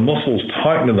 The muscles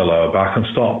tighten in the lower back and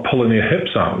start pulling your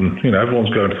hips out. And, everyone's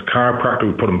going to the chiropractor,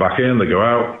 we put them back in, they go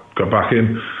out, go back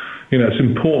in. It's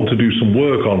important to do some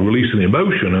work on releasing the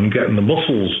emotion and getting the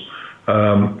muscles,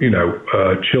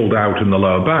 chilled out in the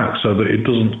lower back so that it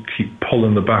doesn't keep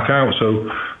pulling the back out. So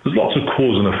there's lots of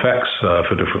cause and effects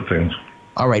for different things.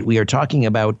 All right. We are talking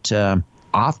about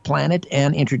off-planet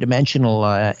and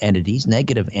interdimensional entities,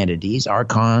 negative entities,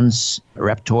 archons,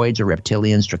 reptoids or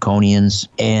reptilians, draconians.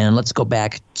 And let's go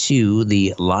back to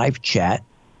the live chat.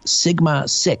 Sigma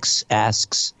 6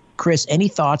 asks, Chris, any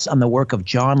thoughts on the work of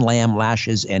John Lamb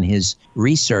Lashes and his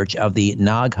research of the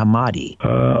Nag Hammadi?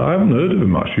 I haven't heard of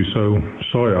him actually, so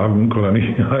sorry, I haven't got any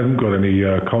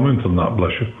comment on that,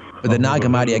 bless you. The Nag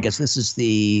Hammadi, I guess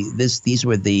these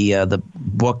were the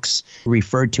books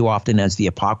referred to often as the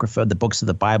Apocrypha, the books of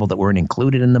the Bible that weren't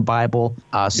included in the Bible.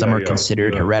 Some are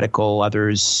considered heretical,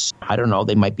 others, I don't know,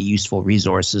 they might be useful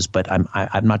resources, but I'm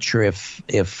not sure if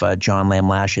John Lamb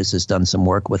Lashes has done some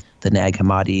work with the Nag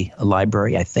Hammadi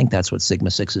library. I think that's what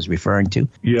Sigma 6 is referring to.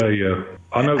 Yeah.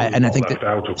 I know and I think left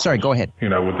out of sorry, go ahead.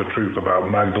 With the truth about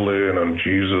Magdalene and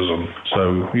Jesus, and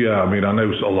so I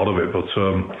know a lot of it, but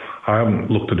I haven't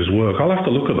looked at his work. I'll have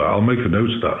to look at that. I'll make a note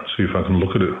of that, see if I can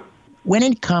look at it. When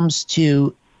it comes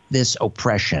to this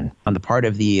oppression on the part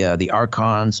of the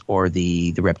archons or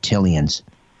the reptilians,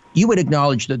 you would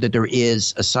acknowledge that there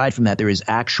is, aside from that, there is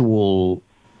actual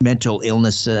mental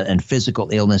illness and physical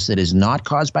illness that is not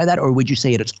caused by that, or would you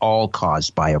say it's all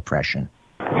caused by oppression?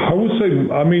 I would say,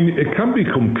 it can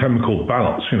become chemical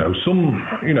balance.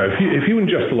 If you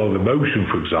ingest a lot of emotion,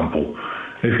 for example,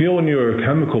 if your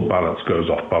neurochemical balance goes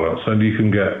off balance, then you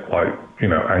can get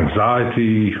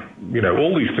anxiety,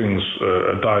 all these things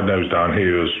are diagnosed down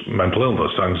here as mental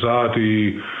illness,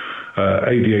 anxiety,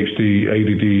 ADHD,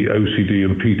 ADD, OCD,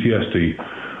 and PTSD.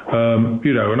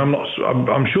 And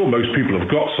I'm sure most people have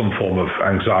got some form of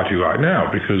anxiety right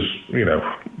now because,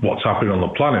 what's happening on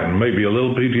the planet, and maybe a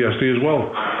little PTSD as well.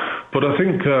 But I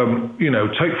think,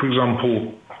 take, for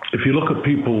example, if you look at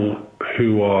people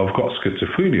who have got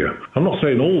schizophrenia, I'm not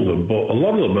saying all of them, but a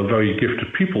lot of them are very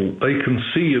gifted people. They can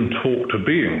see and talk to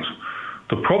beings.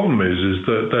 The problem is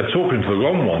that they're talking to the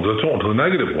wrong ones. They're talking to the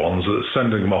negative ones that are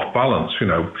sending them off balance,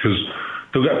 because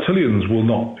the reptilians will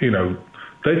not,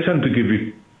 they tend to give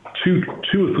you two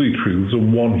or three truths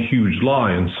and one huge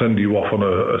lie and send you off on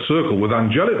a circle with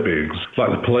angelic beings,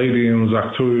 like the Palladians,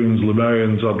 Arcturians,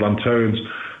 Lemurians, Atlantarians.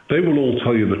 They will all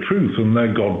tell you the truth, and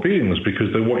they're God beings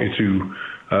because they want you to,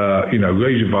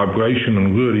 raise your vibration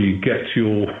and really get to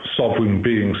your sovereign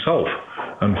being self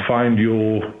and find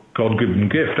your God-given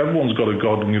gift. Everyone's got a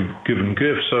God-given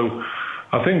gift. So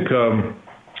I think,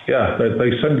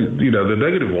 they send, the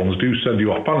negative ones do send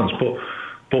you off balance.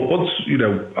 But But once,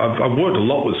 I've worked a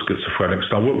lot with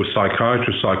schizophrenics, and I work with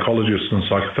psychiatrists, psychologists, and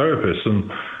psychotherapists, and,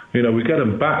 we get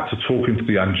them back to talking to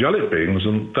the angelic beings,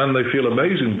 and then they feel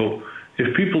amazing. But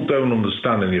if people don't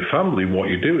understand in your family what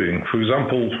you're doing, for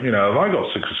example, have I got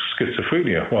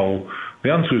schizophrenia? Well,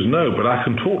 the answer is no, but I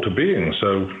can talk to beings.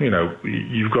 So,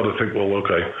 you've got to think, well,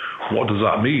 okay, what does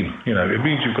that mean? It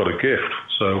means you've got a gift.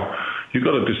 So you've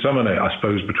got to disseminate, I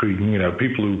suppose, between,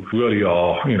 people who really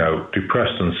are,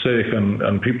 depressed and sick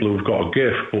and people who've got a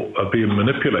gift but are being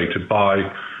manipulated by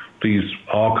these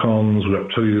archons,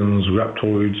 reptilians,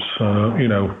 reptoids.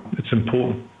 It's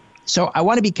important. So I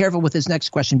want to be careful with this next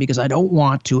question because I don't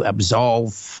want to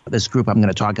absolve this group I'm going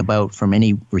to talk about from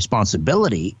any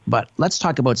responsibility. But let's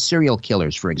talk about serial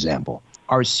killers, for example.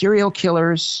 Are serial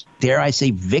killers, dare I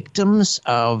say, victims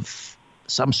of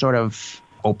some sort of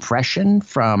oppression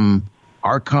from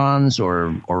archons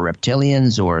or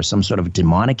reptilians or some sort of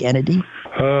demonic entity?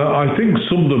 I think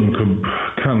some of them can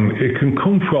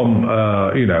come from,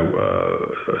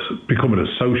 becoming a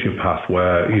sociopath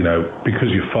where, because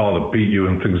your father beat you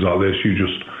and things like this, you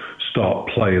just start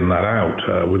playing that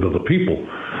out with other people.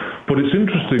 But it's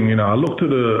interesting, when I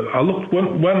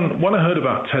heard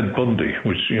about Ted Bundy,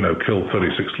 which, killed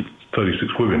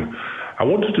 36 women, I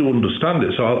wanted to understand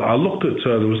it. So I looked at,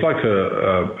 there was like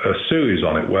a series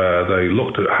on it where they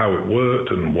looked at how it worked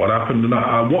and what happened, and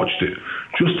I watched it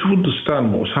just to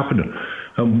understand what was happening.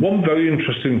 And one very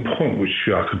interesting point which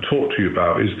I could talk to you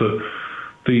about is that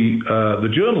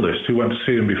the journalist who went to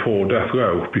see him before death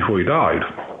row, before he died,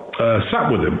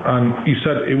 sat with him, and he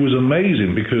said it was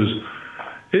amazing because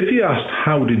if he asked,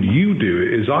 how did you do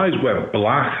it, his eyes went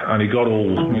black and he got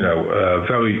all,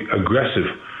 very aggressive.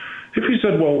 If he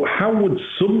said, well, how would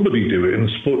somebody do it and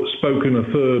spoke in a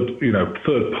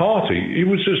third party, he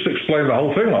would just explain the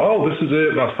whole thing, like, oh, this is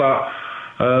it, that's that.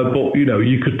 But,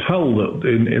 you could tell that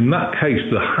in that case,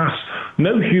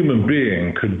 no human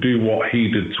being could do what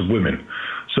he did to women.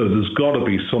 So there's got to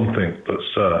be something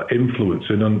that's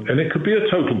influencing, and it could be a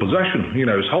total possession.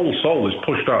 His whole soul is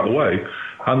pushed out of the way,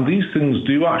 and these things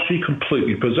do actually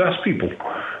completely possess people.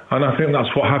 And I think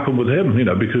that's what happened with him,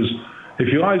 because if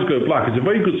your eyes go black, it's a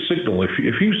very good signal. If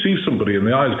you see somebody and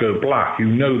the eyes go black,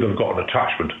 they've got an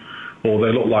attachment, or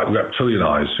they look like reptilian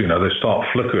eyes. They start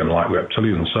flickering like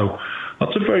reptilians. So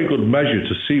that's a very good measure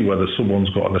to see whether someone's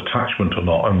got an attachment or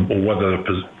not, or whether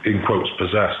they're, in quotes,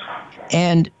 possessed.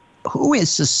 And who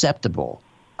is susceptible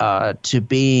to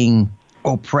being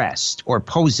oppressed or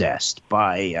possessed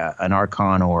by an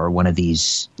archon or one of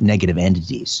these negative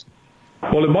entities?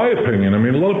 Well, in my opinion, a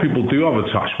lot of people do have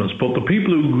attachments, but the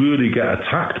people who really get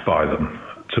attacked by them,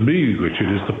 to me, Richard,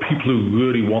 is the people who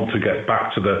really want to get back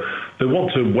to they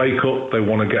want to wake up, they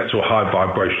want to get to a high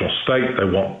vibrational state, they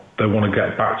want to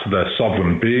get back to their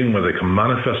sovereign being where they can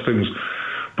manifest things.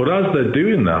 But as they're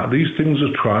doing that, these things are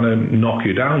trying to knock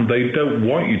you down. They don't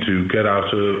want you to get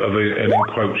out of an, in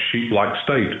quote, sheep-like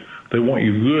state. They want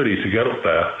you really to get up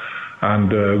there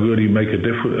and really make a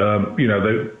difference.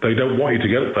 They don't want you to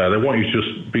get up there. They want you to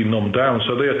just be numbed down.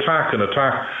 So they attack and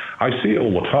attack. I see it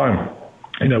all the time.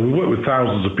 We work with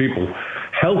thousands of people,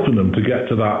 helping them to get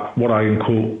to that, what I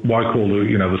call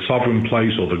the sovereign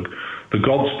place or the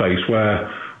God space, where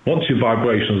once your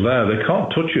vibration's there, they can't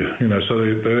touch you. So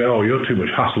they oh, you're too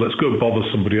much hassle. Let's go bother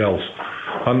somebody else.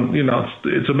 And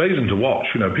it's amazing to watch.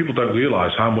 People don't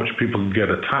realize how much people can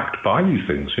get attacked by these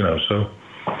things. So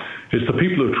it's the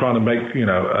people who are trying to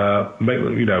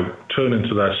turn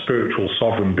into their spiritual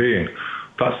sovereign being.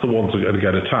 That's the ones that are going to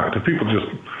get attacked. If people just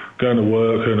going to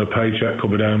work, earn a paycheck,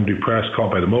 coming home depressed,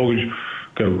 can't pay the mortgage,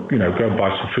 go and buy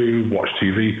some food, watch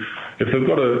TV. If they've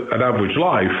got an average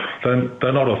life, then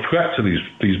they're not a threat to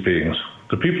these beings.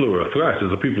 The people who are a threat are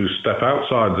the people who step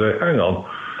outside and say, hang on,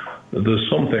 there's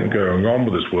something going on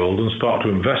with this world, and start to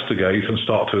investigate and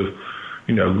start to,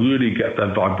 really get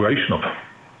their vibration up.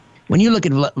 When you look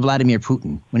at Vladimir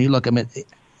Putin, when you look at him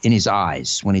in his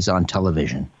eyes when he's on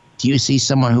television, do you see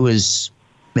someone who has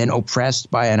been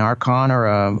oppressed by an archon or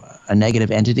a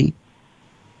negative entity?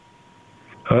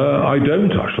 I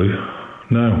don't actually.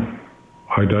 No,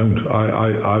 I don't.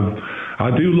 I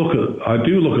do look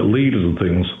at leaders and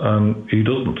things, and he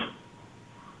doesn't.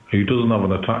 He doesn't have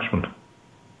an attachment.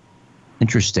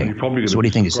 Interesting. You're probably so what do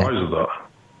you think is surprised at that?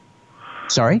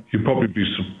 Sorry? You'll probably be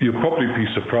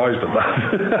surprised at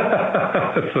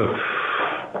that.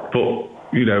 But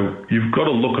you've got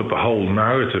to look at the whole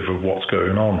narrative of what's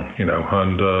going on,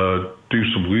 and do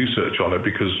some research on it,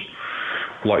 because,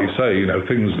 like you say,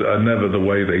 things are never the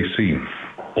way they seem,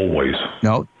 always.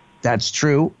 No, that's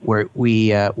true. We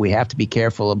have to be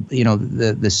careful of,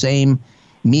 the same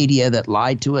media that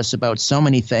lied to us about so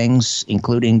many things,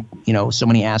 including, so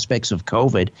many aspects of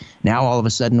COVID. Now, all of a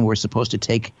sudden, we're supposed to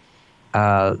take,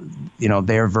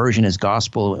 their version as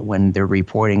gospel when they're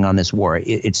reporting on this war.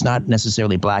 It's not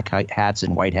necessarily black hats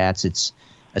and white hats. It's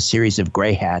a series of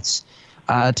gray hats.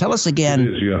 Tell us again,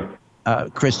 It is, yeah.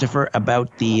 Christopher,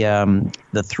 about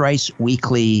the thrice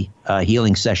weekly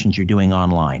healing sessions you're doing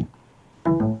online.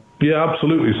 Yeah,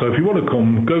 absolutely. So if you want to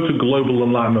come, go to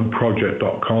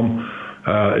globalenlightenmentproject.com.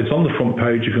 It's on the front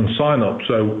page. You can sign up.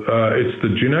 So it's the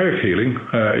generic healing.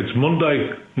 It's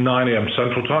Monday, 9 a.m.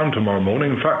 Central Time tomorrow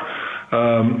morning. In fact,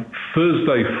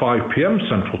 Thursday, 5 p.m.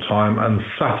 Central Time, and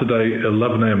Saturday,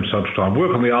 11 a.m. Central Time. We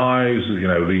work on the eyes, we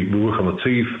work on the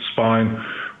teeth, spine,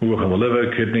 we work on the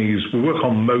liver, kidneys. We work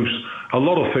on a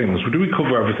lot of things. Do we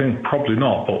cover everything? Probably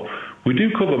not, but we do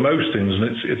cover most things, and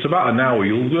it's about an hour.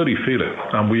 You'll really feel it.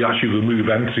 And we actually remove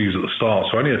entities at the start.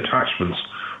 So any attachments,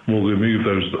 we'll remove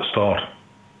those at the start.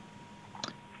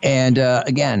 And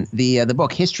again, the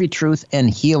book, History, Truth, and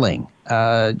Healing.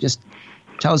 Just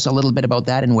tell us a little bit about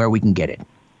that and where we can get it.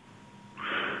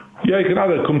 Yeah, you can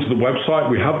either come to the website.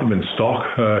 We have them in stock.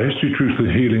 History, Truth,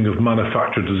 and Healing of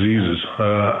Manufactured Diseases.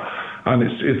 And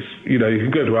it's you can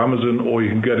go to Amazon, or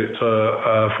you can get it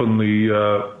from the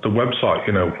website,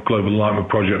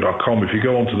 globalenlightenmentproject.com. If you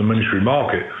go onto the ministry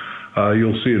market,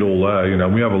 you'll see it all there.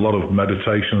 We have a lot of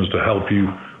meditations to help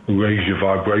you raise your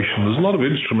vibration. There's a lot of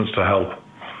instruments to help.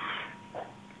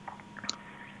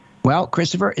 Well,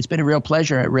 Christopher, it's been a real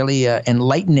pleasure, really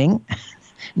enlightening,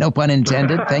 no pun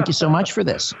intended. Thank you so much for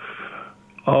this.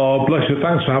 Oh, bless you.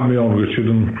 Thanks for having me on, Richard,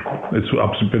 and it's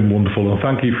absolutely been wonderful. And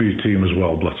thank you for your team as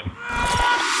well. Bless them.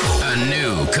 A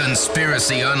new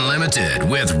Conspiracy Unlimited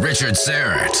with Richard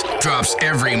Syrett drops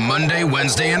every Monday,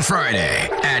 Wednesday, and Friday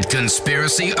at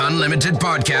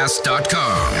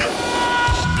conspiracyunlimitedpodcast.com.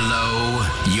 Blow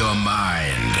your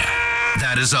mind.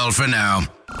 That is all for now.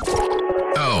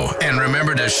 Oh, and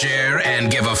remember to share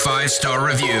and give a 5-star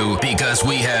review, because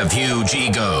we have huge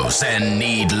egos and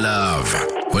need love.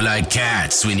 We're like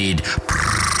cats. We need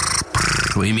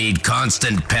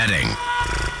constant petting.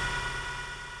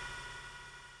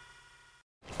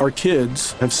 Our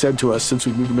kids have said to us since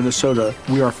we moved to Minnesota,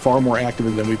 we are far more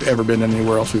active than we've ever been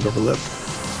anywhere else we've ever lived.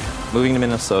 Moving to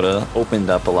Minnesota opened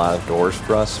up a lot of doors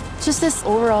for us. Just this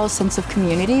overall sense of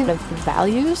community, of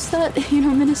values that,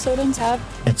 Minnesotans have.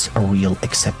 It's a real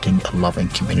accepting, loving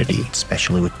community,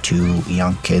 especially with 2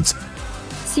 young kids.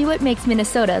 See what makes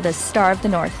Minnesota the star of the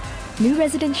North. New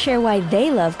residents share why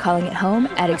they love calling it home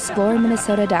at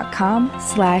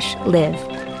exploreminnesota.com/live.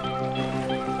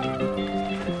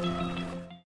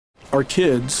 Our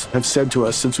kids have said to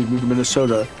us since we moved to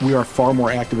Minnesota, we are far more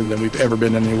active than we've ever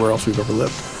been anywhere else we've ever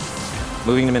lived.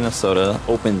 Moving to Minnesota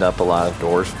opened up a lot of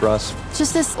doors for us.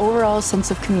 Just this overall sense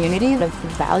of community, of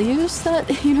values that,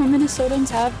 Minnesotans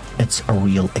have. It's a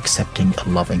real accepting,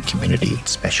 loving community,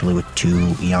 especially with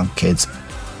 2 young kids.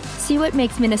 See what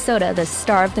makes Minnesota the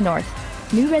star of the North.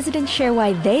 New residents share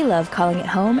why they love calling it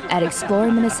home at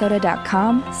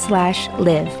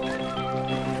exploreminnesota.com/live.